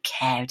never did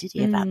care, did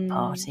he, about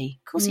party?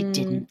 Of course he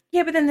didn't.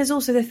 Yeah, but then there's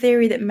also the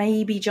theory that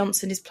maybe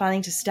Johnson is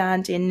planning to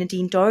stand in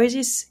Nadine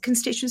Dorries'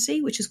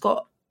 constituency, which has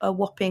got a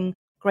whopping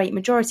great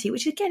majority,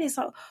 which again is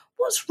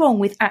what's wrong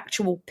with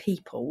actual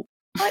people?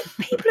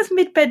 People of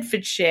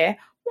Mid-Bedfordshire,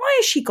 why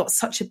has she got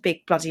such a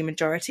big bloody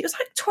majority? It was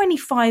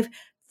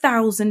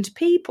 25,000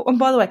 people. And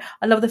by the way,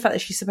 I love the fact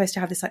that she's supposed to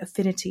have this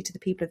affinity to the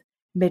people of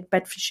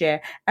Mid-Bedfordshire,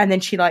 and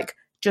then she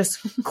just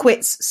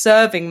quits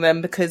serving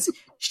them because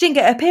she didn't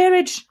get a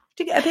peerage.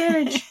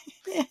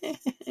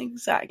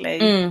 Exactly.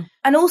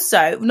 And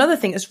also, another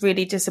thing that's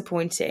really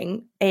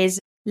disappointing is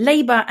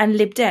Labour and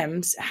Lib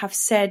Dems have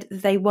said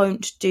they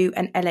won't do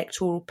an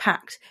electoral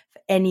pact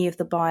for any of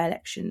the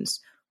by-elections,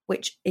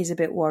 which is a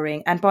bit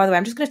worrying. And by the way,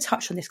 I'm just going to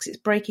touch on this because it's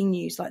breaking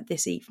news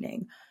this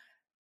evening.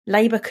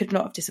 Labour could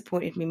not have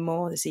disappointed me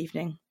more this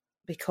evening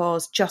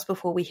because just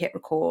before we hit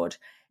record,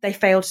 they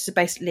failed to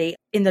basically,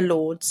 in the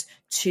Lords,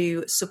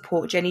 to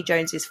support Jenny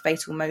Jones's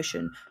fatal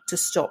motion to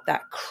stop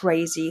that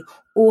crazy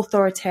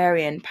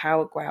authoritarian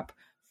power grab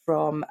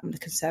from the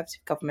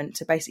Conservative government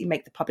to basically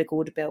make the public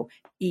order bill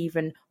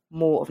even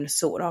more of an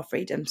assault on our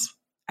freedoms.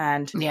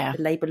 And the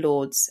Labour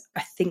Lords,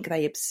 I think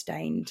they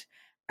abstained.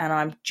 And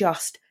I'm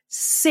just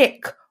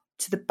sick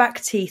to the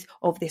back teeth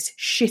of this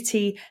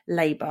shitty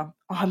Labour.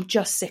 I'm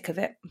just sick of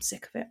it. I'm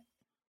sick of it.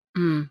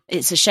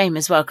 It's a shame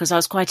as well because I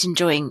was quite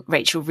enjoying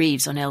Rachel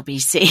Reeves on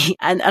LBC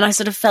and I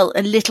sort of felt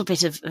a little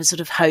bit of sort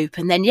of hope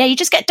and then you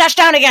just get dashed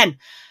down again.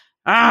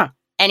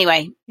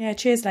 Anyway. Yeah,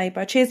 cheers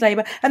Labour.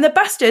 And the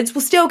bastards will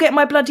still get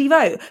my bloody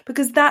vote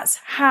because that's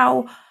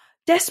how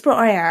desperate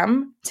I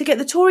am to get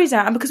the Tories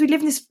out and because we live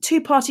in this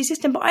two-party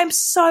system. But I'm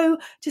so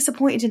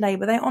disappointed in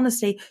Labour. They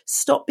honestly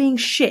stop being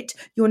shit.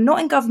 You're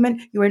not in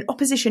government. You're in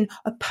opposition.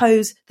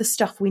 Oppose the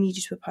stuff we need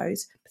you to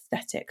oppose.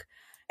 Pathetic.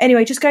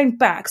 Anyway, just going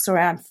back,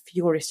 sorry, I'm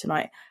furious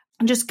tonight.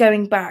 I'm just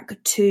going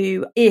back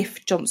to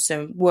if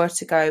Johnson were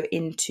to go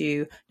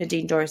into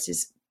Nadine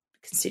Dorries'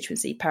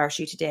 constituency,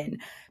 parachuted in,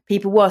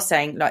 people were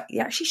saying, he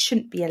actually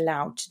shouldn't be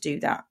allowed to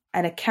do that.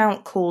 An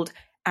account called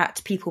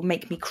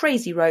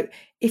 @PeopleMakeMeCrazy wrote,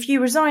 if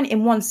you resign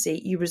in one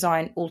seat, you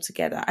resign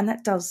altogether. And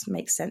that does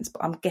make sense,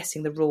 but I'm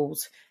guessing the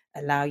rules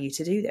allow you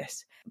to do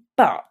this.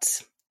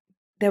 But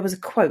there was a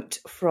quote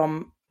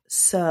from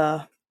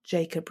Sir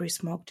Jacob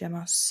Rees-Mogg,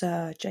 Gemma,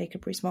 Sir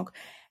Jacob Rees-Mogg.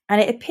 And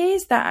it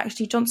appears that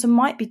actually Johnson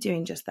might be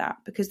doing just that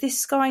because this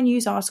Sky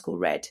News article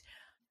read,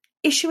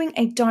 issuing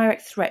a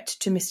direct threat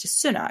to Mr.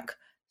 Sunak,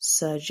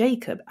 Sir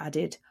Jacob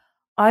added,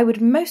 I would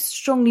most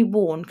strongly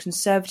warn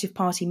Conservative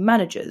Party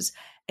managers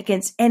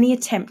against any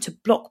attempt to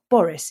block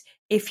Boris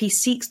if he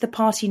seeks the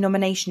party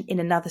nomination in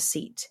another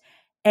seat.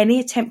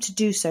 Any attempt to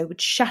do so would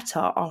shatter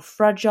our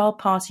fragile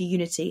party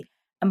unity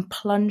and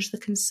plunge the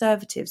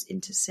Conservatives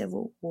into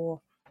civil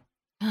war.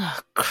 Oh,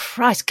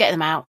 Christ, get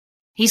them out.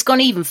 He's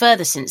gone even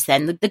further since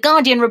then. The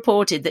Guardian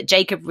reported that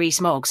Jacob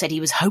Rees-Mogg said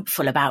he was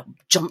hopeful about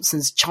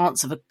Johnson's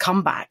chance of a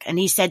comeback. And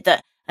he said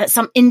that at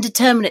some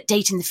indeterminate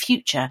date in the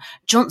future,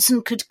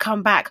 Johnson could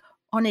come back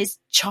on his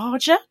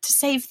charger to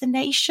save the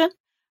nation.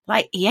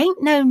 Like, he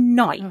ain't no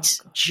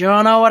knight. Do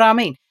you know what I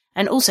mean?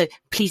 And also,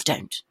 please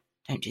don't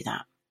do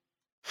that.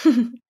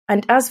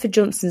 And as for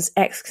Johnson's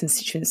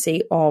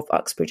ex-constituency of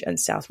Uxbridge and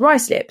South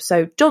Ruislip,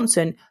 so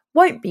Johnson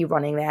won't be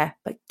running there,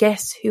 but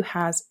guess who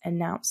has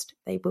announced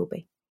they will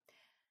be?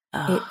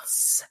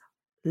 It's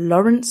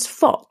Lawrence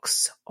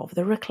Fox of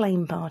the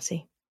Reclaim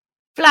Party.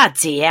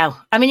 Bloody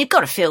hell. I mean, you've got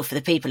to feel for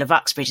the people of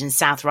Uxbridge and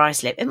South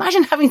Ruislip.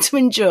 Imagine having to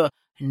endure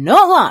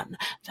not one,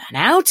 but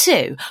now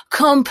two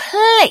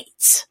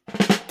complete.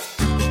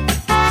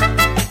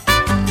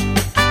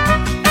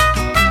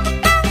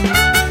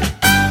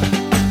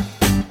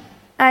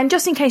 And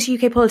just in case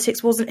UK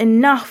politics wasn't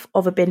enough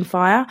of a bin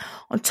fire,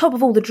 on top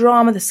of all the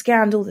drama, the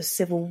scandal, the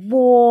civil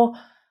war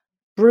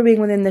brewing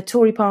within the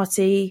Tory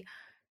party,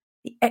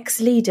 the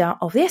ex-leader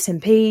of the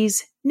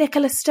SNPs,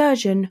 Nicola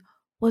Sturgeon,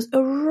 was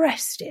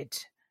arrested.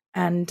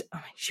 And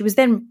she was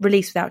then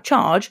released without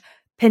charge,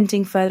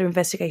 pending further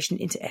investigation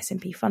into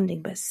SNP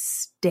funding. But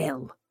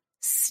still.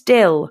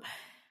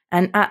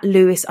 And at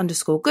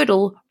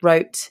Lewis_Goodall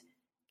wrote,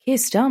 Keir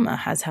Starmer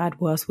has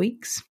had worse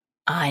weeks.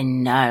 I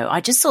know.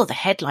 I just saw the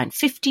headline,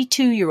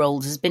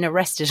 52-year-old has been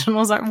arrested. And I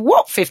was like,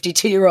 what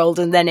 52-year-old?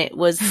 And then it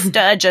was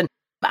Sturgeon.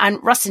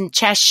 And Russ in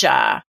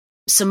Cheshire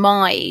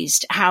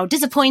surmised how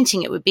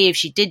disappointing it would be if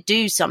she did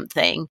do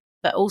something,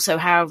 but also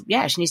how,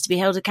 she needs to be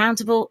held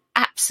accountable.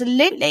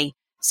 Absolutely.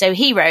 So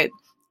he wrote,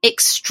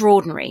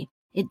 extraordinary.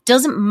 It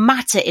doesn't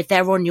matter if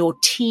they're on your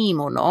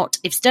team or not.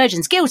 If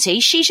Sturgeon's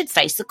guilty, she should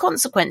face the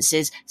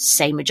consequences.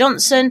 Same with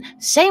Johnson.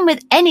 Same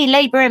with any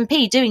Labour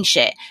MP doing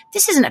shit.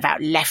 This isn't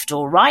about left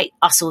or right,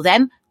 us or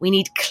them. We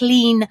need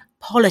clean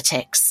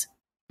politics.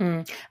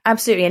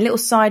 Absolutely. A little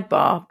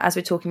sidebar, as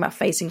we're talking about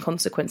facing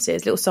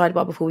consequences, little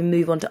sidebar before we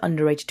move on to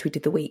underrated tweet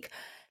of the week.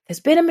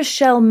 There's been a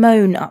Michelle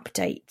Mone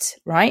update,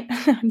 right?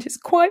 And it's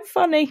quite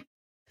funny.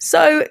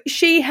 So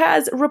she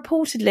had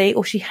reportedly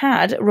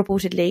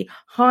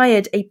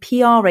hired a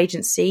PR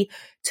agency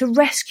to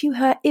rescue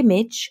her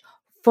image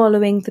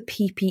following the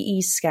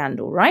PPE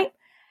scandal, right?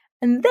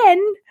 And then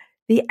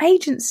the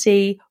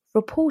agency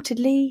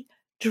reportedly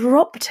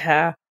dropped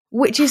her,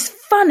 which is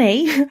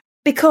funny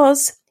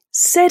because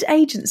said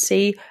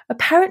agency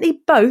apparently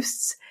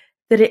boasts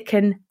that it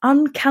can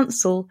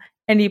uncancel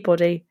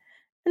anybody.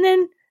 And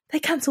then they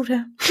cancelled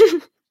her.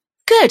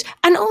 Good.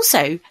 And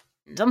also,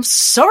 I'm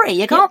sorry,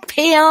 you can't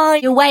PR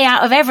your way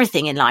out of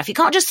everything in life. You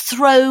can't just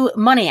throw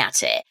money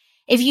at it.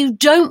 If you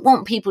don't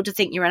want people to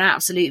think you're an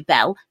absolute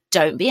belle,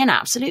 don't be an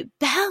absolute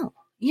belle,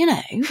 you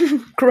know.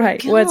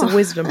 Great. Words of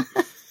wisdom.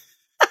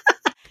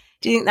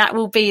 Do you think that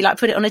will be like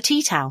put it on a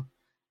tea towel?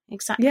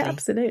 Exactly. Yeah,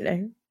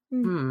 absolutely.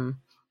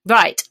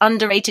 Right,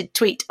 underrated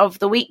tweet of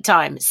the week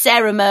time.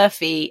 Sarah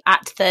Murphy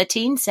at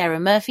 13. Sarah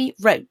Murphy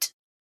wrote,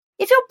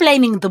 if you're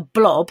blaming the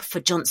Blob for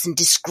Johnson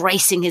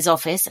disgracing his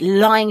office,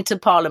 lying to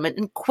Parliament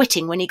and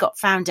quitting when he got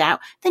found out,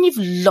 then you've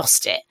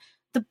lost it.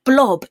 The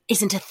Blob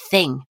isn't a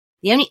thing.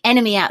 The only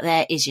enemy out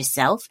there is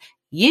yourself.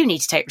 You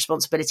need to take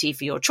responsibility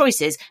for your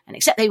choices and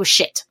accept they were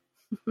shit.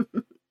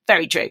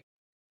 Very true.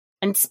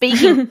 And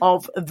speaking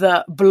of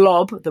the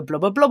Blob, the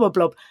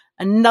blobber,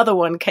 another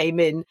one came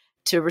in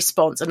to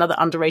response, another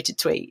underrated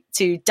tweet,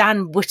 to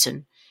Dan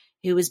Wootton,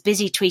 who was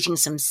busy tweeting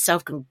some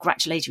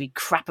self-congratulatory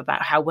crap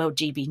about how well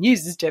GB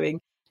News is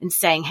doing and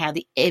saying how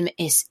the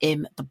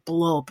the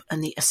Blob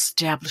and the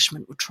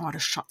establishment would try to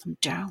shut them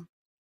down.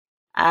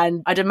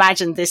 And I'd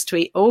imagine this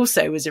tweet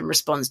also was in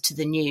response to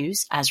the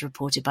news, as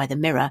reported by The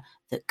Mirror,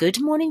 that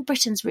Good Morning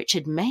Britain's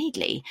Richard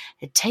Madeley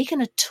had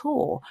taken a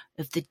tour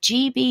of the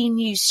GB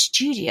News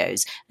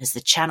studios as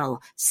the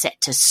channel set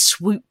to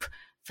swoop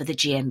for the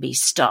GMB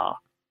star.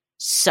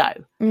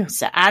 So,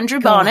 Sir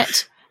Andrew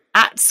Barnett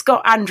at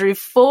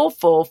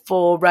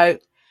ScottAndrew444 wrote,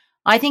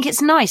 I think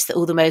it's nice that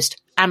all the most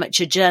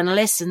amateur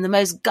journalists and the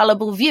most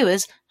gullible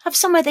viewers have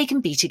somewhere they can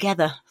be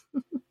together.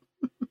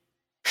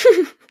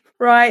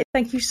 Right.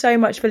 Thank you so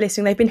much for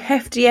listening. They've been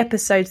hefty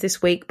episodes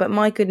this week, but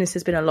my goodness,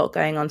 there's been a lot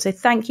going on. So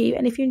thank you.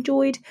 And if you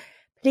enjoyed,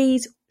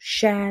 please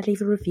share,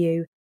 leave a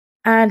review.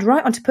 And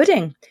right on to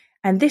pudding.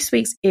 And this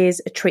week's is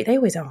a treat. They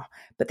always are.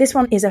 But this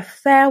one is a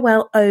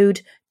farewell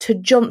ode to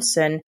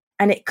Johnson.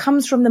 And it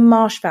comes from the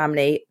Marsh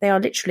family. They are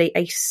literally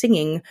a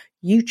singing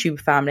YouTube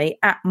family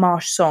at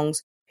Marsh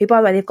Songs, who, by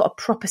the way, they've got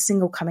a proper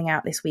single coming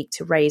out this week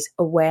to raise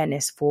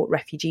awareness for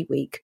Refugee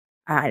Week.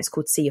 And it's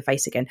called See Your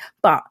Face Again.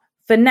 But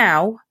for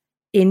now,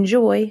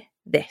 enjoy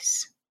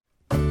this.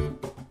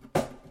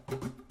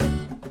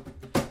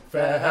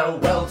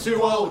 Farewell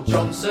to old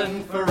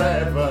Johnson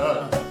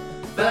forever.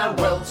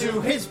 Farewell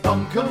to his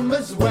buncombe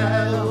as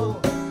well.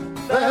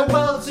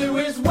 Farewell to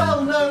his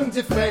well-known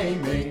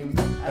defaming,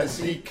 as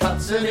he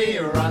cuts and he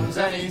runs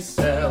and he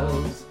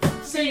sells.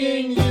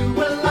 Singing you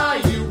will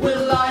lie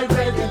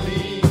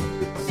readily.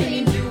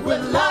 Singing you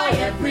will lie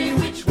every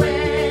which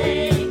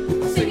way.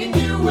 Singing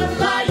you will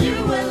lie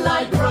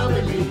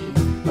groggily.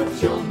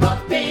 But you'll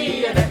not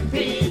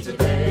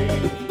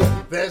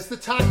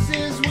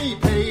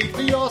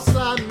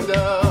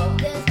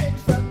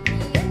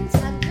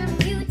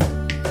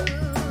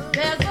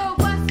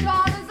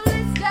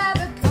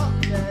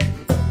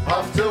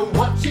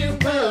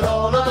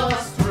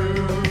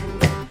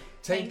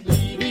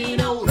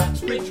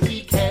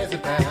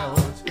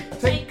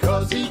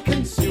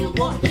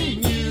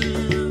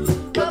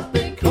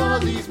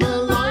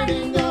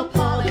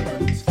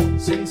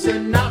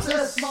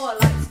Cincinnatus. More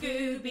like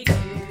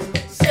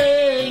Scooby-Doo.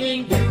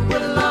 Singing you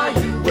will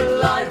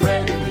lie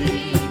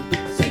readily.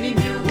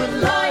 Singing you will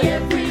lie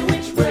every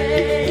which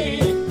way.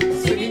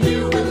 Singing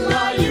you will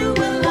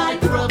lie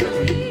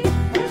brotherly.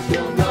 But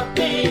you'll not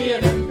be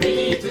an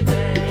MP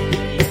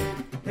today.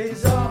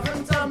 His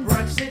haven't done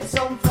Brexit's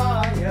on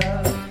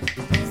fire.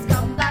 He's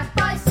come back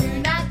by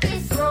soon and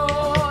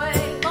destroy.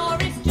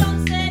 Boris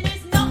Johnson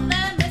is not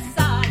the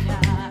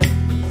Messiah.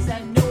 He's a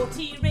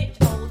naughty, rich,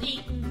 old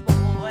Eton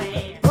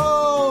boy.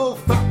 Oh,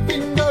 fat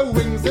bingo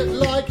wings that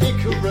like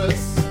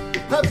Icarus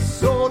have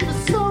soared for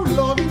so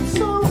long and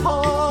so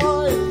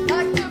high.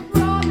 Like the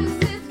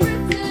promises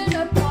written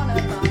upon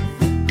a bus.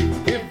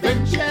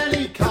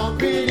 Eventually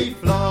can't really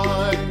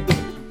fly.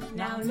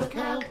 Now look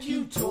out,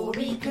 you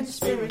Tory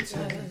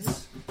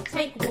conspirators.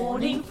 Take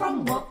warning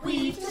from what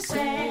we've to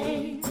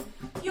say.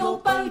 Your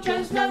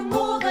Bojo's no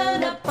more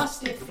than a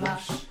busted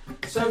flush.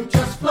 So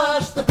just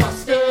flush the